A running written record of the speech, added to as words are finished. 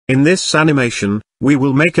In this animation, we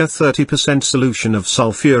will make a 30% solution of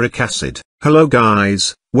sulfuric acid. Hello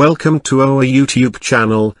guys, welcome to our YouTube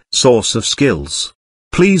channel, Source of Skills.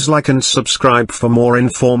 Please like and subscribe for more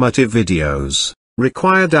informative videos.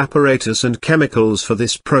 Required apparatus and chemicals for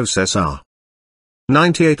this process are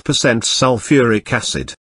 98% sulfuric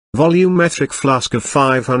acid, volumetric flask of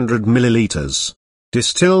 500 milliliters,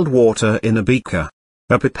 distilled water in a beaker,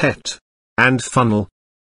 a pipette, and funnel.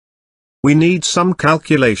 We need some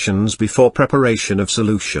calculations before preparation of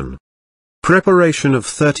solution. Preparation of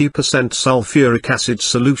 30% sulfuric acid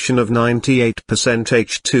solution of 98%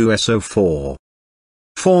 H2SO4.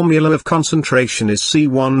 Formula of concentration is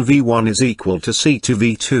C1V1 is equal to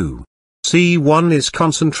C2V2. C1 is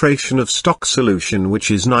concentration of stock solution,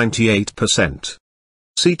 which is 98%.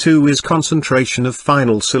 C2 is concentration of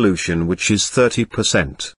final solution, which is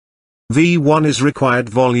 30%. V1 is required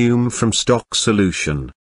volume from stock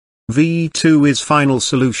solution. V2 is final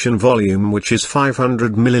solution volume, which is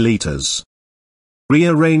 500 milliliters.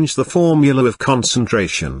 Rearrange the formula of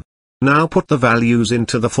concentration. Now put the values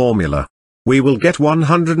into the formula. We will get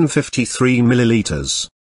 153 milliliters.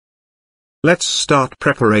 Let's start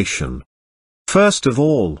preparation. First of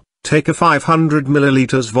all, take a 500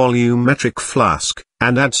 milliliters volumetric flask,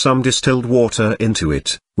 and add some distilled water into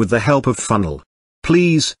it, with the help of funnel.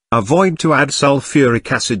 Please, avoid to add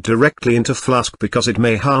sulfuric acid directly into flask because it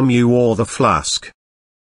may harm you or the flask.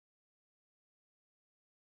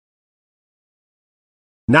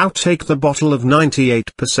 Now take the bottle of 98%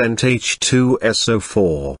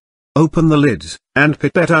 H2SO4. Open the lid, and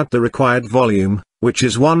pipette out the required volume, which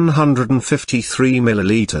is 153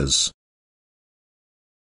 milliliters.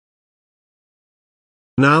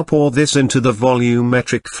 Now pour this into the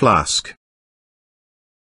volumetric flask.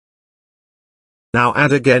 Now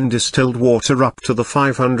add again distilled water up to the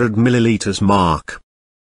 500 milliliters mark.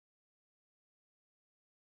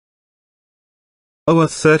 Our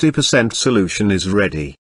 30% solution is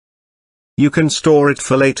ready. You can store it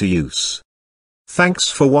for later use. Thanks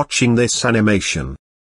for watching this animation.